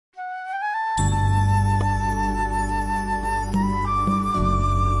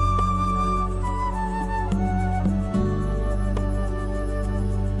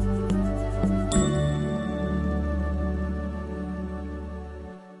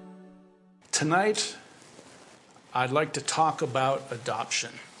Tonight, I'd like to talk about adoption,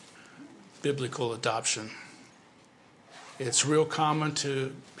 biblical adoption. It's real common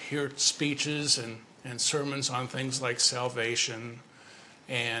to hear speeches and sermons on things like salvation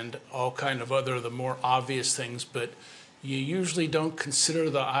and all kind of other, the more obvious things, but you usually don't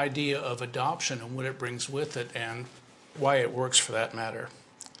consider the idea of adoption and what it brings with it and why it works for that matter.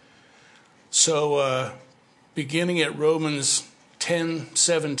 So beginning at Romans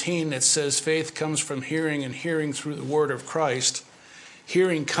 10:17, it says, faith comes from hearing and hearing through the word of Christ.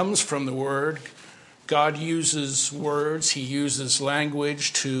 Hearing comes from the word. God uses words. He uses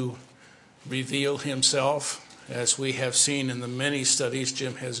language to reveal himself, as we have seen in the many studies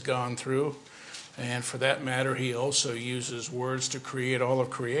Jim has gone through. And for that matter, he also uses words to create all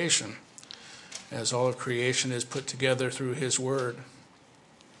of creation, as all of creation is put together through his word.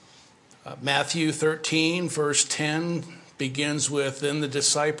 Matthew 13, verse 10 begins with, then the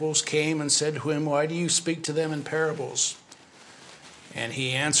disciples came and said to him, why do you speak to them in parables? And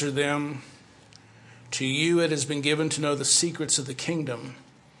he answered them, to you it has been given to know the secrets of the kingdom,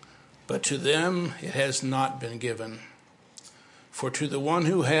 but to them it has not been given. For to the one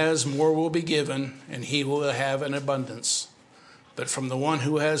who has, more will be given, and he will have an abundance. But from the one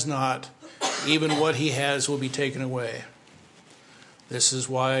who has not, even what he has will be taken away. This is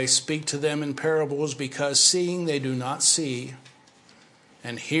why I speak to them in parables, because seeing they do not see,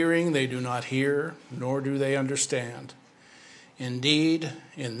 and hearing they do not hear, nor do they understand. Indeed,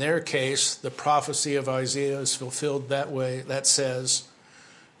 in their case, the prophecy of Isaiah is fulfilled that way, that says,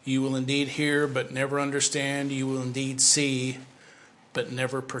 you will indeed hear, but never understand. You will indeed see, but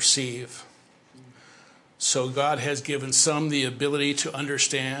never perceive. So God has given some the ability to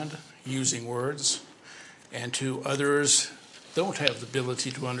understand using words, and to others don't have the ability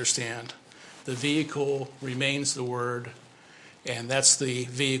to understand. The vehicle remains the word, and that's the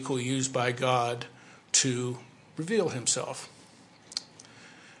vehicle used by God to reveal himself.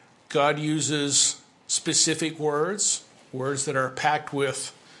 God uses specific words that are packed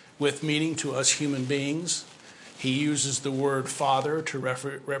with meaning to us human beings. He uses the word Father to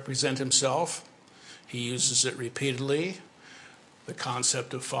represent himself. He uses it repeatedly. The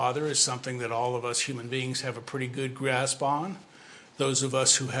concept of Father is something that all of us human beings have a pretty good grasp on. Those of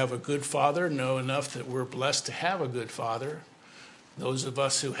us who have a good father know enough that we're blessed to have a good father. Those of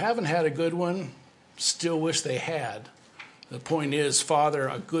us who haven't had a good one still wish they had. The point is,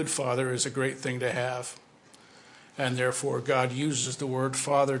 a good father is a great thing to have. And therefore, God uses the word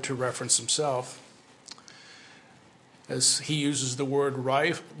Father to reference himself. As he uses the word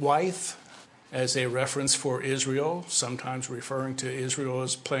wife as a reference for Israel, sometimes referring to Israel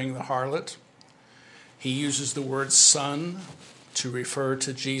as playing the harlot. He uses the word son to refer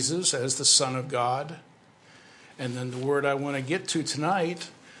to Jesus as the Son of God. And then the word I want to get to tonight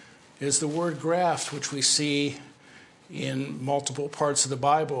is the word graft, which we see in multiple parts of the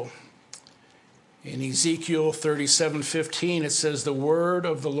Bible. In Ezekiel 37:15, it says, the word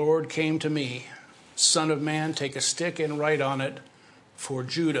of the Lord came to me, Son of man, take a stick and write on it for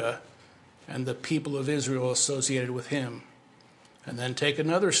Judah and the people of Israel associated with him. And then take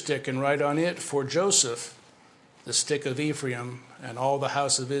another stick and write on it for Joseph, the stick of Ephraim, and all the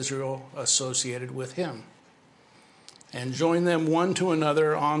house of Israel associated with him. And join them one to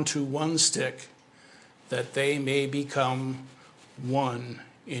another onto one stick, that they may become one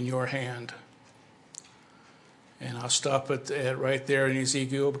in your hand. And I'll stop at right there in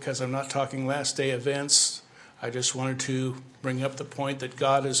Ezekiel, because I'm not talking last day events. I just wanted to bring up the point that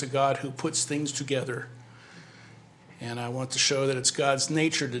God is a God who puts things together. And I want to show that it's God's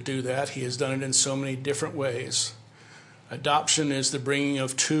nature to do that. He has done it in so many different ways. Adoption is the bringing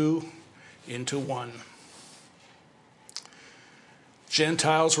of two into one.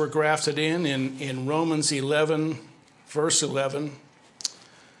 Gentiles were grafted in Romans 11, verse 11.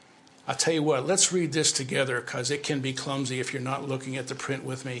 I'll tell you what, let's read this together, because it can be clumsy if you're not looking at the print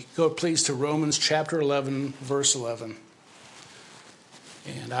with me. Go please to Romans chapter 11, verse 11.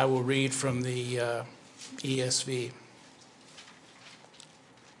 And I will read from the ESV.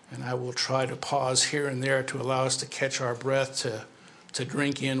 And I will try to pause here and there to allow us to catch our breath, to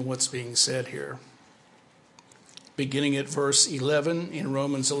drink in what's being said here. Beginning at verse 11 in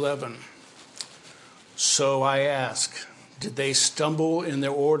Romans 11. So I ask, did they stumble in their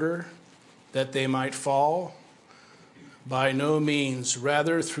order that they might fall? By no means.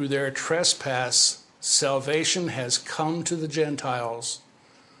 Rather, through their trespass, salvation has come to the Gentiles,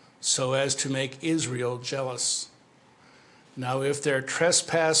 so as to make Israel jealous. Now, if their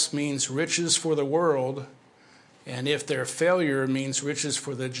trespass means riches for the world, and if their failure means riches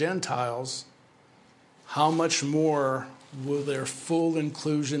for the Gentiles, how much more will their full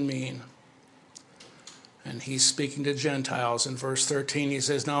inclusion mean? And he's speaking to Gentiles. In verse 13, he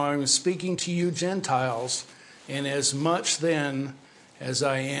says, "Now I'm speaking to you Gentiles, and as much then as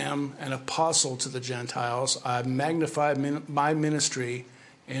I am an apostle to the Gentiles, I magnify my ministry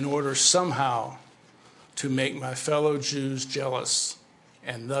in order somehow to make my fellow Jews jealous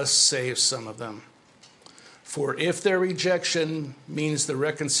and thus save some of them. For if their rejection means the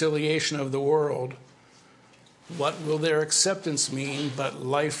reconciliation of the world, what will their acceptance mean but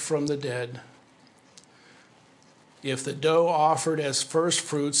life from the dead? If the dough offered as first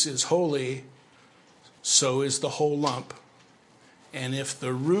fruits is holy, so is the whole lump. And if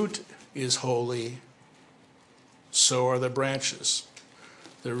the root is holy, so are the branches."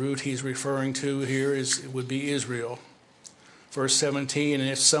 The root he's referring to here would be Israel. Verse 17, "And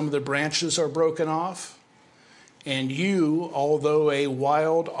if some of the branches are broken off, and you, although a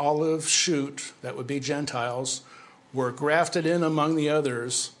wild olive shoot," that would be Gentiles, "were grafted in among the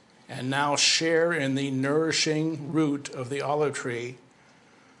others, and now share in the nourishing root of the olive tree,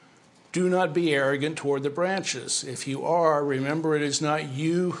 do not be arrogant toward the branches. If you are, remember it is not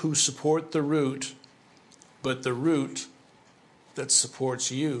you who support the root, but the root that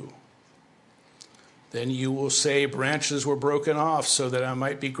supports you. Then you will say, 'Branches were broken off so that I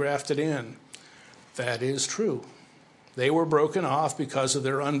might be grafted in.' That is true. They were broken off because of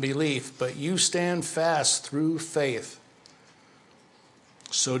their unbelief, but you stand fast through faith.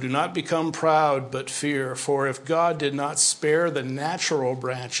 So do not become proud, but fear. For if God did not spare the natural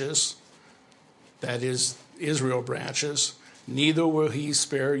branches," that is, Israel branches, "neither will he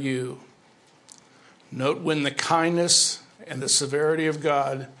spare you." Note when the kindness and the severity of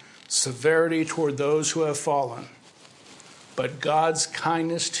God, severity toward those who have fallen, but God's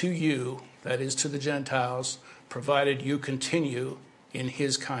kindness to you, that is to the Gentiles, provided you continue in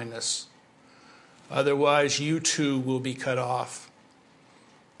his kindness. Otherwise you too will be cut off.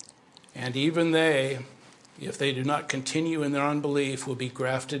 And even they, if they do not continue in their unbelief, will be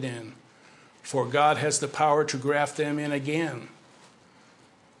grafted in. For God has the power to graft them in again.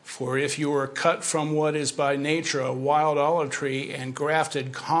 For if you are cut from what is by nature a wild olive tree and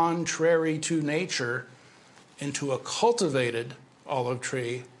grafted contrary to nature into a cultivated olive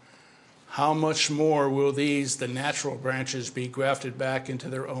tree, how much more will these, the natural branches, be grafted back into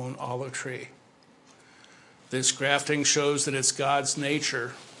their own olive tree? This grafting shows that it's God's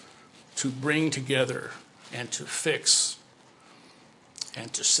nature to bring together and to fix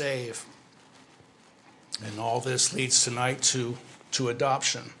and to save. And all this leads tonight to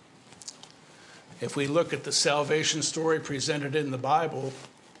adoption. If we look at the salvation story presented in the Bible,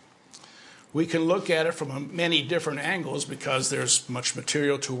 we can look at it from many different angles because there's much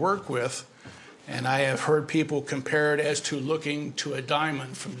material to work with. And I have heard people compare it as to looking to a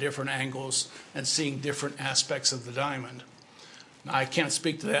diamond from different angles and seeing different aspects of the diamond. Now, I can't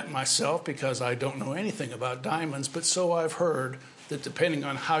speak to that myself because I don't know anything about diamonds, but so I've heard that depending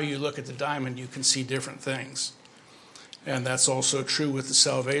on how you look at the diamond, you can see different things. And that's also true with the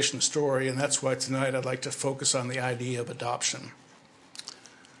salvation story, and that's why tonight I'd like to focus on the idea of adoption.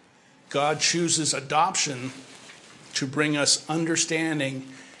 God chooses adoption to bring us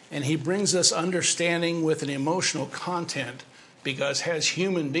understanding, and he brings us understanding with an emotional content because as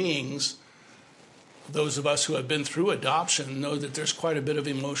human beings, those of us who have been through adoption know that there's quite a bit of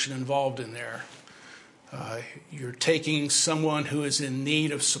emotion involved in there. You're taking someone who is in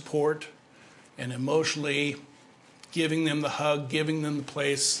need of support and emotionally giving them the hug, giving them the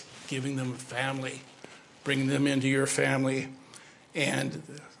place, giving them a family, bringing them into your family.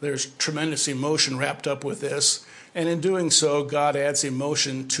 And there's tremendous emotion wrapped up with this. And in doing so, God adds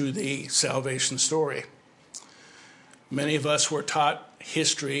emotion to the salvation story. Many of us were taught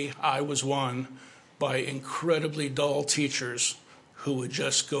history, I was one, by incredibly dull teachers who would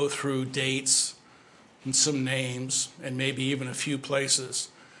just go through dates and some names and maybe even a few places.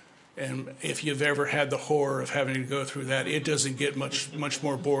 And if you've ever had the horror of having to go through that, it doesn't get much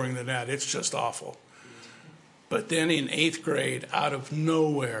more boring than that. It's just awful. But then in 8th grade, out of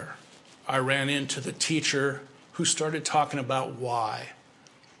nowhere, I ran into the teacher who started talking about why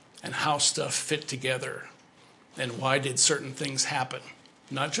and how stuff fit together and why did certain things happen.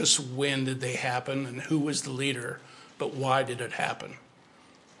 Not just when did they happen and who was the leader, but why did it happen.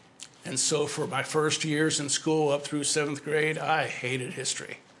 And so for my first years in school up through 7th grade, I hated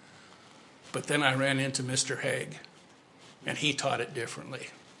history. But then I ran into Mr. Haig, and he taught it differently.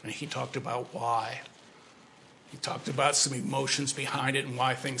 And he talked about why. He talked about some emotions behind it and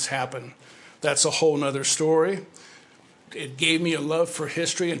why things happen. That's a whole nother story. It gave me a love for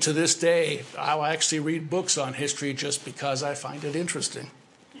history, and to this day, I'll actually read books on history just because I find it interesting.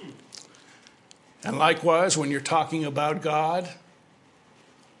 And likewise, when you're talking about God,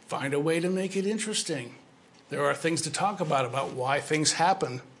 find a way to make it interesting. There are things to talk about why things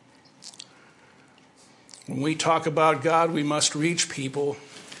happen. When we talk about God, we must reach people.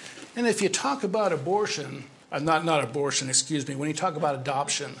 And if you talk about abortion, when you talk about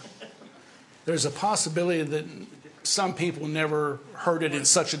adoption, there's a possibility that some people never heard it in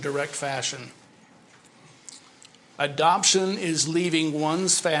such a direct fashion. Adoption is leaving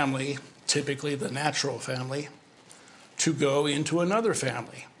one's family, typically the natural family, to go into another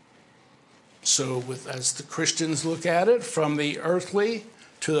family. So as the Christians look at it, from the earthly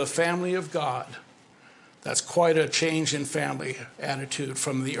to the family of God, that's quite a change in family attitude,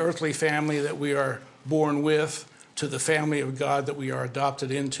 from the earthly family that we are born with to the family of God that we are adopted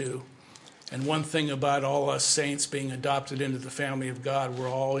into. And one thing about all us saints being adopted into the family of God, we're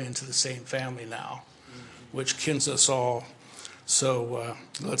all into the same family now, which kins us all. So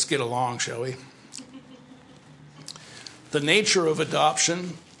let's get along, shall we? The nature of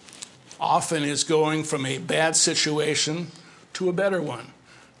adoption often is going from a bad situation to a better one.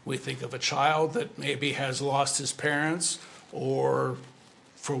 We think of a child that maybe has lost his parents, or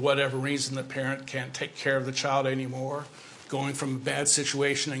for whatever reason the parent can't take care of the child anymore, going from a bad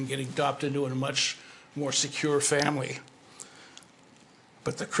situation and getting adopted into a much more secure family.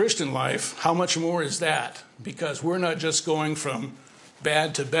 But the Christian life, how much more is that? Because we're not just going from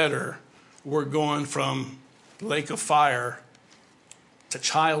bad to better, we're going from lake of fire to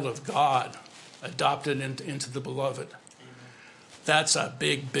child of God, adopted into the beloved. That's a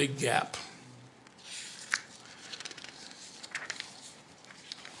big, big gap.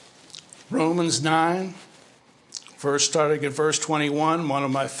 Romans 9, starting at verse 21, one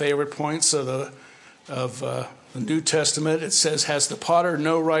of my favorite points of the New Testament. It says, "Has the potter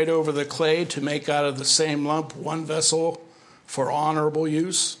no right over the clay to make out of the same lump one vessel for honorable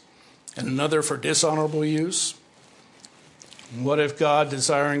use and another for dishonorable use? What if God,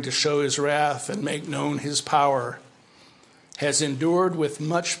 desiring to show his wrath and make known his power, has endured with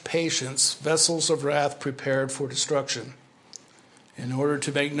much patience vessels of wrath prepared for destruction, in order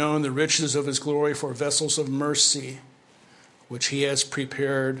to make known the riches of his glory for vessels of mercy, which he has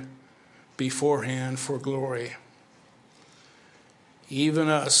prepared beforehand for glory? Even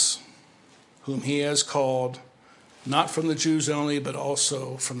us, whom he has called, not from the Jews only, but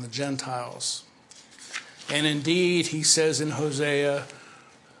also from the Gentiles. And indeed, he says in Hosea,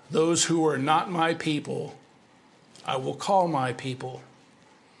 those who are not my people, I will call my people,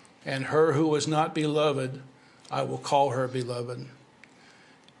 and her who was not beloved, I will call her beloved.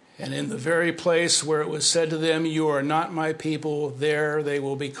 And in the very place where it was said to them, you are not my people, there they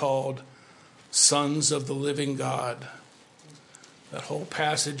will be called sons of the living God." That whole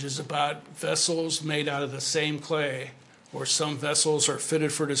passage is about vessels made out of the same clay, where some vessels are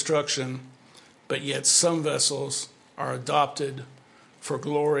fitted for destruction, but yet some vessels are adopted for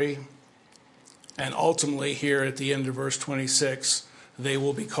glory. And ultimately, here at the end of verse 26, they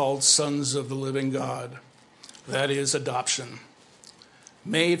will be called sons of the living God. That is adoption.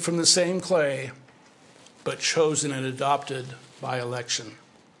 Made from the same clay, but chosen and adopted by election.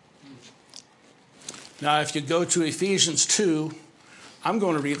 Now, if you go to Ephesians 2, I'm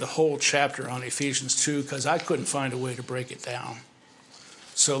going to read the whole chapter on Ephesians 2 because I couldn't find a way to break it down.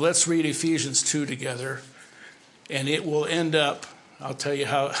 So let's read Ephesians 2 together, and it will end up, I'll tell you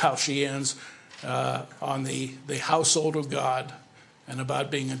how she ends, on the household of God and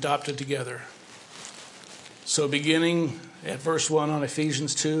about being adopted together. So beginning at verse 1 on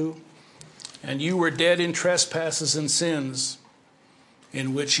Ephesians 2, "And you were dead in trespasses and sins,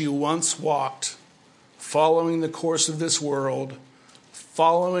 in which you once walked, following the course of this world,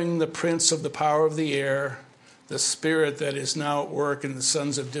 following the prince of the power of the air, the spirit that is now at work in the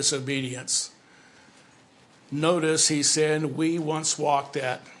sons of disobedience." Notice he said, we once walked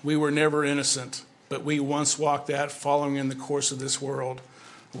that. We were never innocent, but we once walked that, following in the course of this world.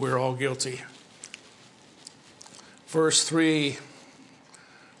 We're all guilty. Verse 3,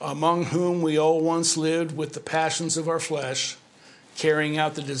 "Among whom we all once lived with the passions of our flesh, carrying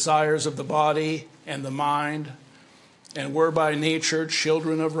out the desires of the body and the mind, and were by nature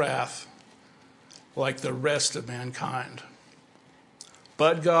children of wrath, like the rest of mankind.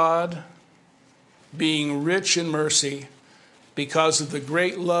 But God, being rich in mercy, because of the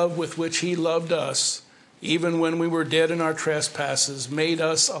great love with which he loved us, even when we were dead in our trespasses, made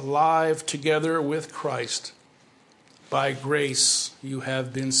us alive together with Christ. By grace you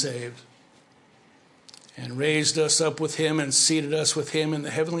have been saved, and raised us up with him and seated us with him in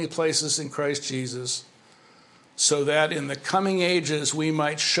the heavenly places in Christ Jesus, so that in the coming ages we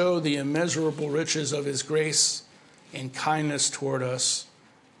might show the immeasurable riches of his grace and kindness toward us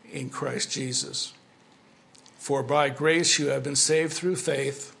in Christ Jesus. For by grace you have been saved through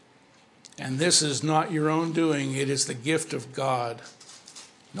faith, And this is not your own doing, it is the gift of God,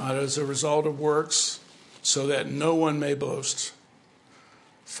 not as a result of works, so that no one may boast.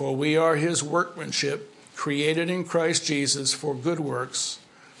 For we are his workmanship, created in Christ Jesus for good works,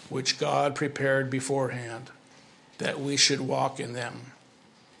 which God prepared beforehand, that we should walk in them.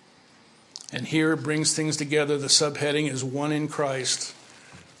 And here it brings things together. The subheading is one in Christ.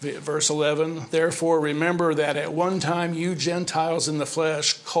 Verse 11, therefore remember that at one time you Gentiles in the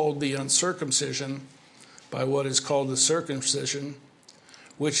flesh, called the uncircumcision by what is called the circumcision,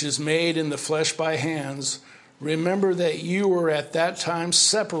 which is made in the flesh by hands, remember that you were at that time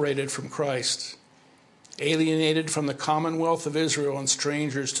separated from Christ, alienated from the commonwealth of Israel and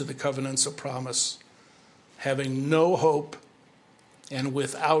strangers to the covenants of promise, having no hope and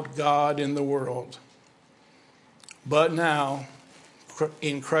without God in the world. But now,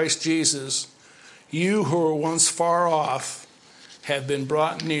 in Christ Jesus, you who were once far off have been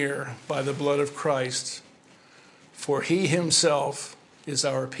brought near by the blood of Christ, for he himself is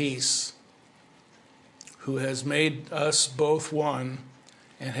our peace, who has made us both one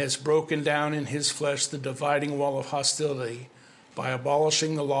and has broken down in his flesh the dividing wall of hostility by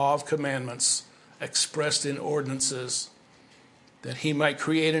abolishing the law of commandments expressed in ordinances, that he might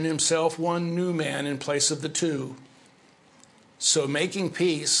create in himself one new man in place of the two, so making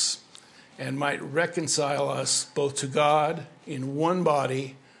peace, and might reconcile us both to God in one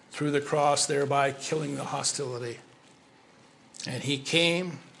body through the cross, thereby killing the hostility. And he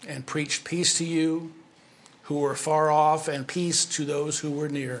came and preached peace to you who were far off, and peace to those who were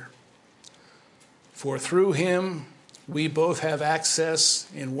near. For through him we both have access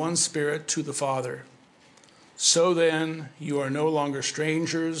in one Spirit to the Father. So then you are no longer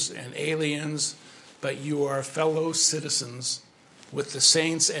strangers and aliens, but you are fellow citizens with the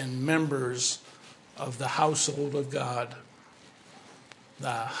saints and members of the household of God.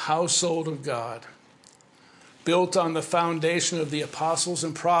 The household of God, built on the foundation of the apostles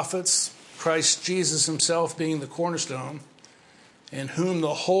and prophets, Christ Jesus himself being the cornerstone, in whom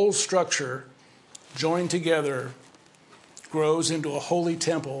the whole structure, joined together, grows into a holy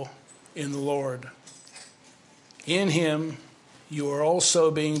temple in the Lord. In him you are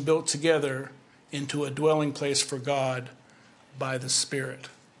also being built together into a dwelling place for God by the Spirit.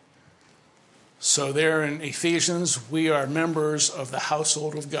 So there in Ephesians, we are members of the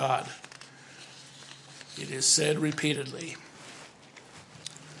household of God. It is said repeatedly.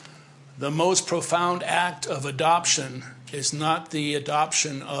 The most profound act of adoption is not the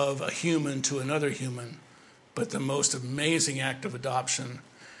adoption of a human to another human, but the most amazing act of adoption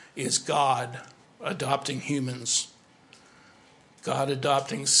is God adopting humans. God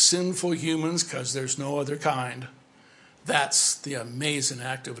adopting sinful humans, because there's no other kind. That's the amazing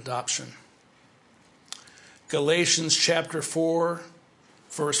act of adoption. Galatians chapter 4,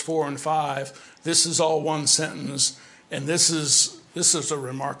 verse 4 and 5. This is all one sentence, and this is a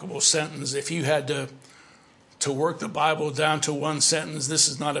remarkable sentence. If you had to work the Bible down to one sentence, this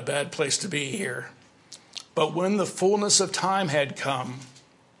is not a bad place to be here. But when the fullness of time had come,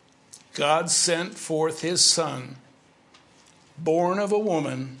 God sent forth his Son, born of a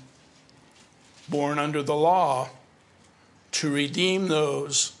woman, born under the law, to redeem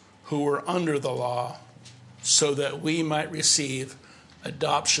those who were under the law, so that we might receive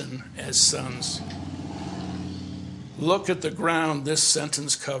adoption as sons. Look at the ground this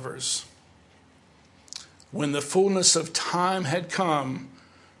sentence covers. When the fullness of time had come,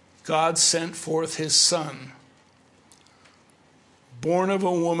 God sent forth his Son, born of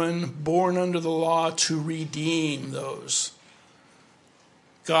a woman, born under the law, to redeem those.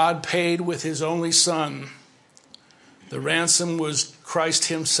 God paid with his only Son. The ransom was Christ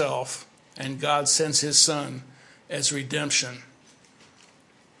himself, and God sends his Son as redemption.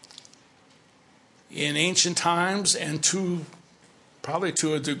 In ancient times, and probably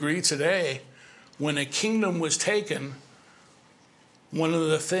to a degree today, when a kingdom was taken, one of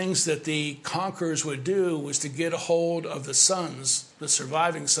the things that the conquerors would do was to get a hold of the sons, the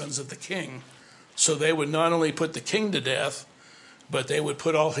surviving sons of the king. So they would not only put the king to death, but they would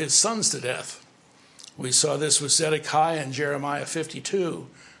put all his sons to death. We saw this with Zedekiah in Jeremiah 52,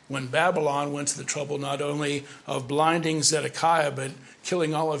 when Babylon went to the trouble not only of blinding Zedekiah, but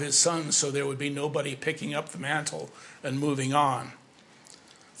killing all of his sons so there would be nobody picking up the mantle and moving on.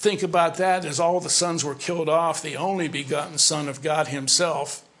 Think about that. As all the sons were killed off, the only begotten Son of God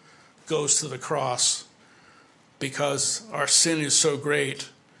himself goes to the cross. Because our sin is so great,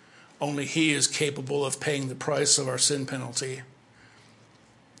 only he is capable of paying the price of our sin penalty.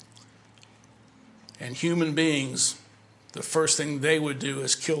 And human beings, the first thing they would do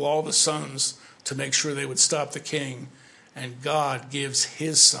is kill all the sons to make sure they would stop the king. And God gives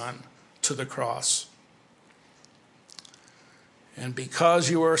his Son to to the cross. And because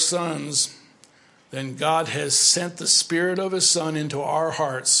you are sons, then God has sent the Spirit of his Son into our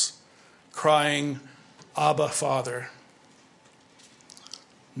hearts, crying, Abba, Father.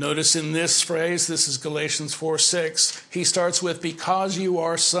 Notice in this phrase, this is Galatians 4:6, he starts with, because you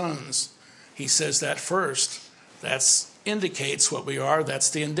are sons. He says that first. That indicates what we are. That's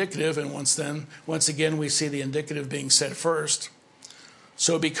the indicative. And once again, we see the indicative being said first.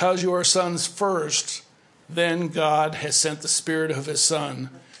 So because you are sons first, then God has sent the Spirit of his Son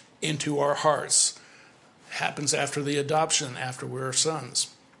into our hearts. It happens after the adoption, after we're sons.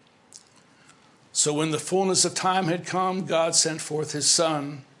 So when the fullness of time had come, God sent forth his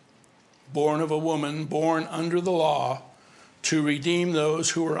Son, born of a woman, born under the law, to redeem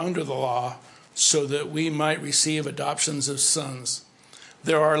those who were under the law, so that we might receive adoptions as sons.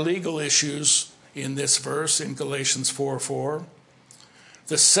 There are legal issues in this verse in Galatians 4:4.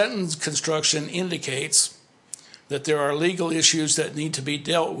 The sentence construction indicates that there are legal issues that need to be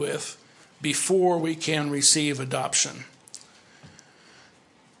dealt with before we can receive adoption.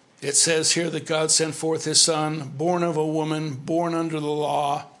 It says here that God sent forth his Son, born of a woman, born under the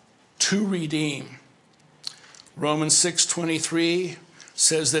law, to redeem. Romans 6:23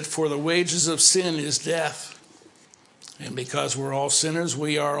 says that for the wages of sin is death. And because we're all sinners,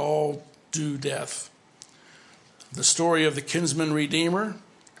 we are all due death. The story of the kinsman redeemer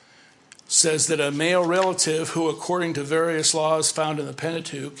says that a male relative who, according to various laws found in the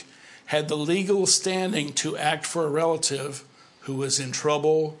Pentateuch, had the legal standing to act for a relative who was in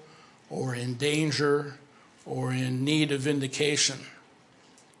trouble or in danger or in need of vindication.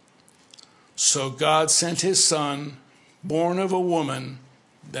 So God sent his Son, born of a woman,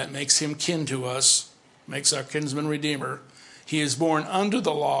 that makes him kin to us, makes our kinsman redeemer. He is born under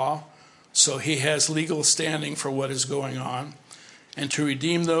the law, so he has legal standing for what is going on, and to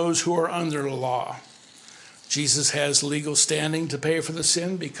redeem those who are under the law. Jesus has legal standing to pay for the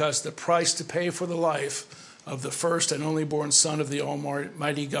sin because the price to pay for the life of the first and only born Son of the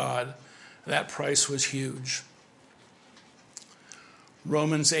Almighty God, that price was huge.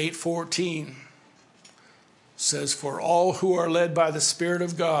 Romans 8:14 says, for all who are led by the Spirit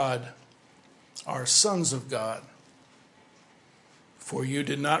of God are sons of God. For you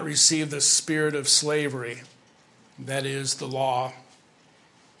did not receive the spirit of slavery, that is the law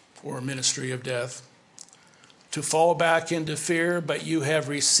or ministry of death, to fall back into fear, but you have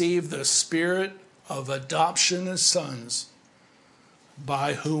received the Spirit of adoption as sons,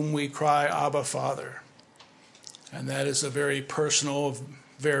 by whom we cry, Abba, Father. And that is a very personal,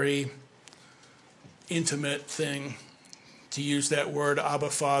 very intimate thing to use that word, Abba,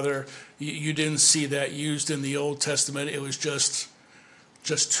 Father. You didn't see that used in the Old Testament. It was just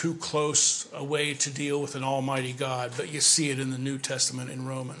too close a way to deal with an almighty God. But you see it in the New Testament in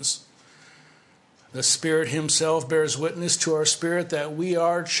Romans. The Spirit himself bears witness to our spirit that we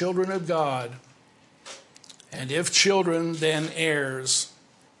are children of God. And if children, then heirs,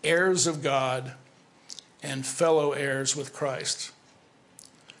 heirs of God, and fellow heirs with Christ,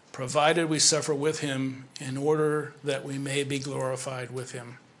 provided we suffer with him in order that we may be glorified with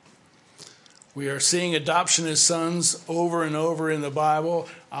him. We are seeing adoption as sons over and over in the Bible.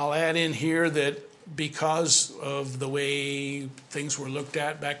 I'll add in here that because of the way things were looked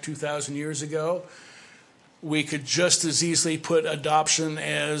at back 2,000 years ago, we could just as easily put adoption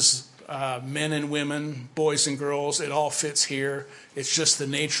as men and women, boys and girls. It all fits here. It's just the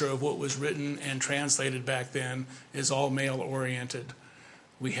nature of what was written and translated back then is all male-oriented.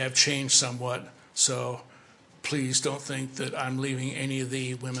 We have changed somewhat, so please don't think that I'm leaving any of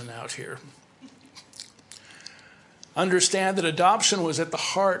the women out here. Understand that adoption was at the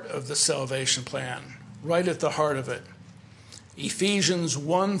heart of the salvation plan, right at the heart of it. Ephesians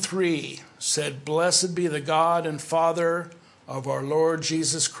 1:3 said, blessed be the God and Father of our Lord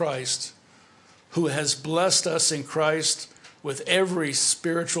Jesus Christ, who has blessed us in Christ with every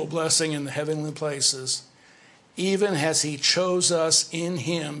spiritual blessing in the heavenly places, even as he chose us in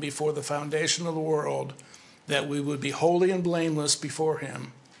him before the foundation of the world, that we would be holy and blameless before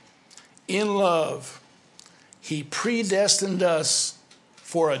him. In love, he predestined us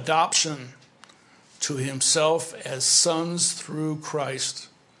for adoption to himself as sons through Christ,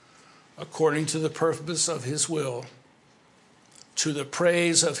 according to the purpose of his will, to the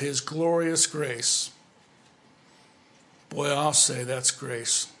praise of his glorious grace. Boy, I'll say that's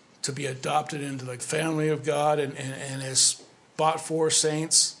grace. To be adopted into the family of God and as bought for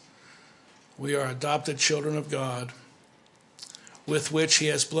saints, we are adopted children of God, with which he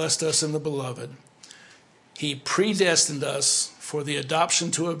has blessed us in the beloved. He predestined us for the adoption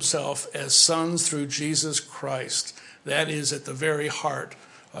to himself as sons through Jesus Christ. That is at the very heart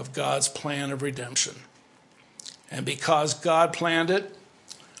of God's plan of redemption. And because God planned it,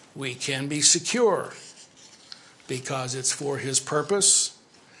 we can be secure, because it's for his purpose,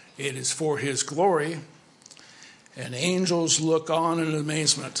 it is for his glory, and angels look on in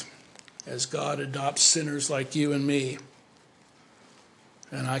amazement as God adopts sinners like you and me.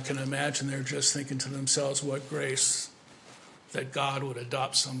 And I can imagine they're just thinking to themselves, what grace that God would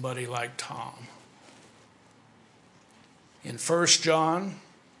adopt somebody like Tom. In 1 John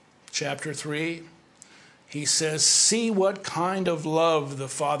chapter 3, he says, "See what kind of love the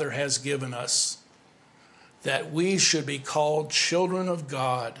Father has given us, that we should be called children of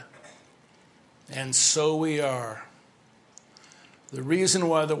God. And so we are. The reason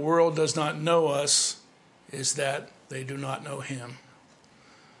why the world does not know us is that they do not know him.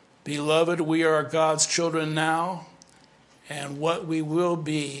 Beloved, we are God's children now, and what we will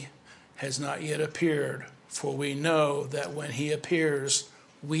be has not yet appeared, for we know that when he appears,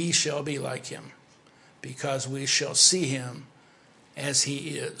 we shall be like him, because we shall see him as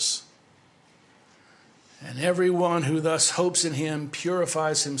he is. And everyone who thus hopes in him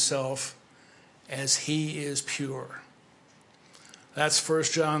purifies himself as he is pure." That's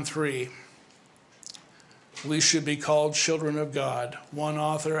 1 John 3. We should be called children of God. One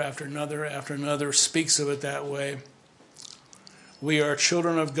author after another speaks of it that way. We are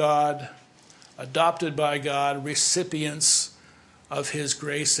children of God, adopted by God, recipients of his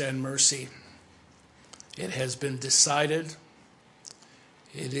grace and mercy. It has been decided.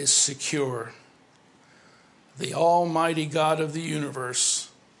 It is secure. The Almighty God of the universe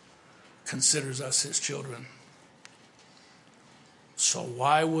considers us his children. So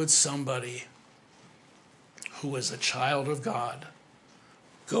why would somebody who is a child of God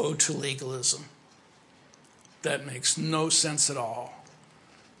go to legalism? That makes no sense at all.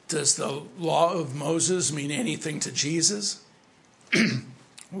 Does the law of Moses mean anything to Jesus?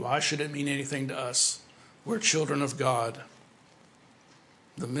 Why should it mean anything to us? We're children of God.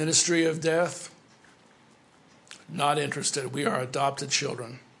 The ministry of death? Not interested. We are adopted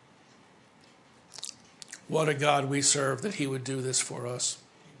children. What a God we serve, that he would do this for us,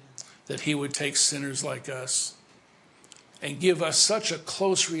 that he would take sinners like us and give us such a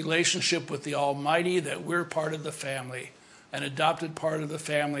close relationship with the Almighty that we're part of the family, an adopted part of the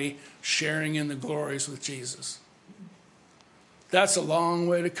family, sharing in the glories with Jesus. That's a long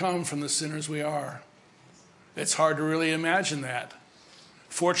way to come from the sinners we are. It's hard to really imagine that.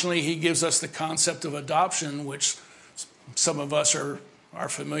 Fortunately, he gives us the concept of adoption, which some of us are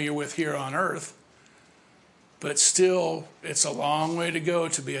familiar with here on earth. But still, it's a long way to go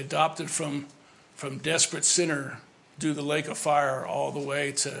to be adopted from desperate sinner through the lake of fire all the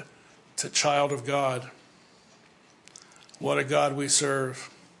way to child of God. What a God we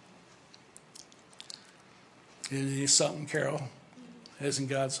serve. Isn't he something, Carol? Isn't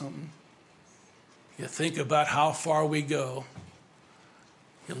God something? You think about how far we go.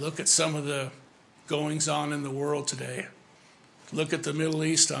 You look at some of the goings on in the world today. Look at the Middle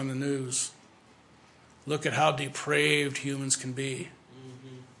East on the news. Look at how depraved humans can be.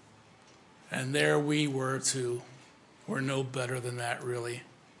 Mm-hmm. And there we were too. We're no better than that, really.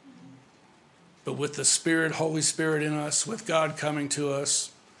 Mm-hmm. But with the Spirit, Holy Spirit in us, with God coming to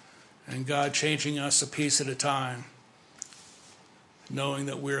us, and God changing us a piece at a time, knowing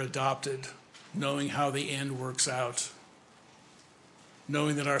that we're adopted, knowing how the end works out,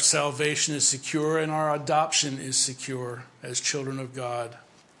 knowing that our salvation is secure and our adoption is secure as children of God.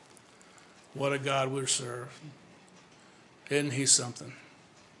 What a God we serve. Isn't he something?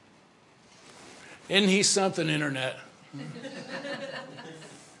 Isn't he something, Internet?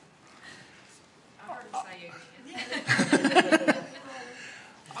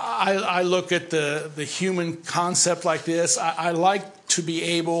 I look at the human concept like this. I like to be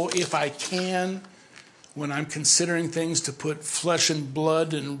able, if I can, when I'm considering things, to put flesh and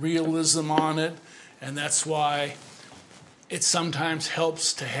blood and realism on it. And that's why it sometimes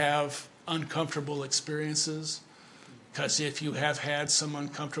helps to have uncomfortable experiences, because if you have had some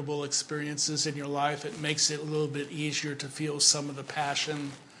uncomfortable experiences in your life, it makes it a little bit easier to feel some of the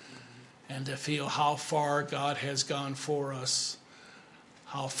passion and to feel how far God has gone for us,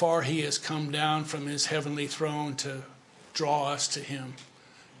 how far he has come down from his heavenly throne to draw us to him,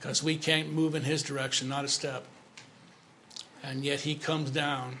 because we can't move in his direction, not a step. And yet he comes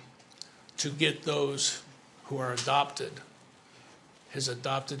down to get those who are adopted, his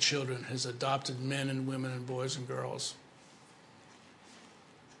adopted children, his adopted men and women and boys and girls.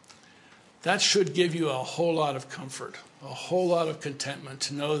 That should give you a whole lot of comfort, a whole lot of contentment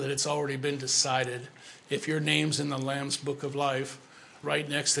to know that it's already been decided. If your name's in the Lamb's Book of Life, right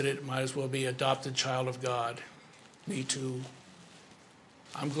next to it might as well be adopted child of God. Me too.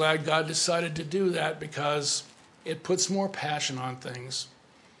 I'm glad God decided to do that because it puts more passion on things.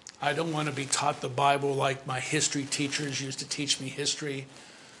 I don't want to be taught the Bible like my history teachers used to teach me history.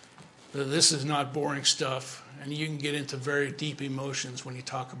 This is not boring stuff, and you can get into very deep emotions when you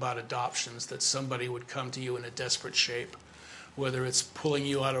talk about adoptions, that somebody would come to you in a desperate shape, whether it's pulling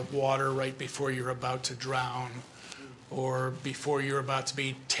you out of water right before you're about to drown, or before you're about to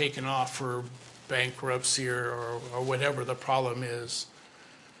be taken off for bankruptcy or whatever the problem is.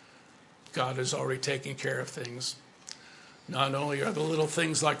 God has already taken care of things. Not only are the little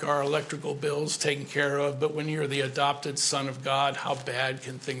things like our electrical bills taken care of, but when you're the adopted son of God, how bad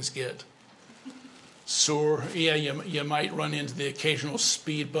can things get? So, yeah, you might run into the occasional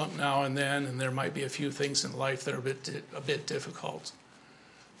speed bump now and then, and there might be a few things in life that are a bit difficult.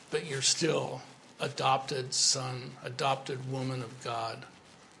 But you're still adopted son, adopted woman of God.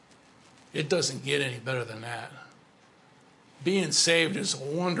 It doesn't get any better than that. Being saved is a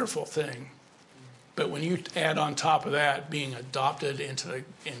wonderful thing. But when you add on top of that being adopted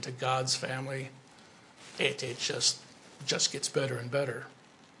into God's family, it just gets better and better.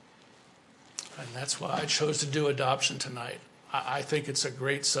 And that's why I chose to do adoption tonight. I think it's a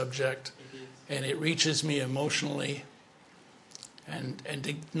great subject, and it reaches me emotionally. And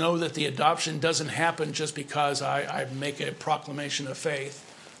to know that the adoption doesn't happen just because I make a proclamation of faith,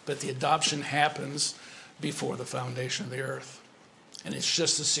 but the adoption happens before the foundation of the earth. And it's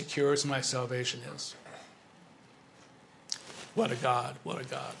just as secure as my salvation is. What a God, what a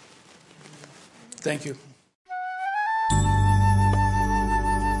God. Thank you.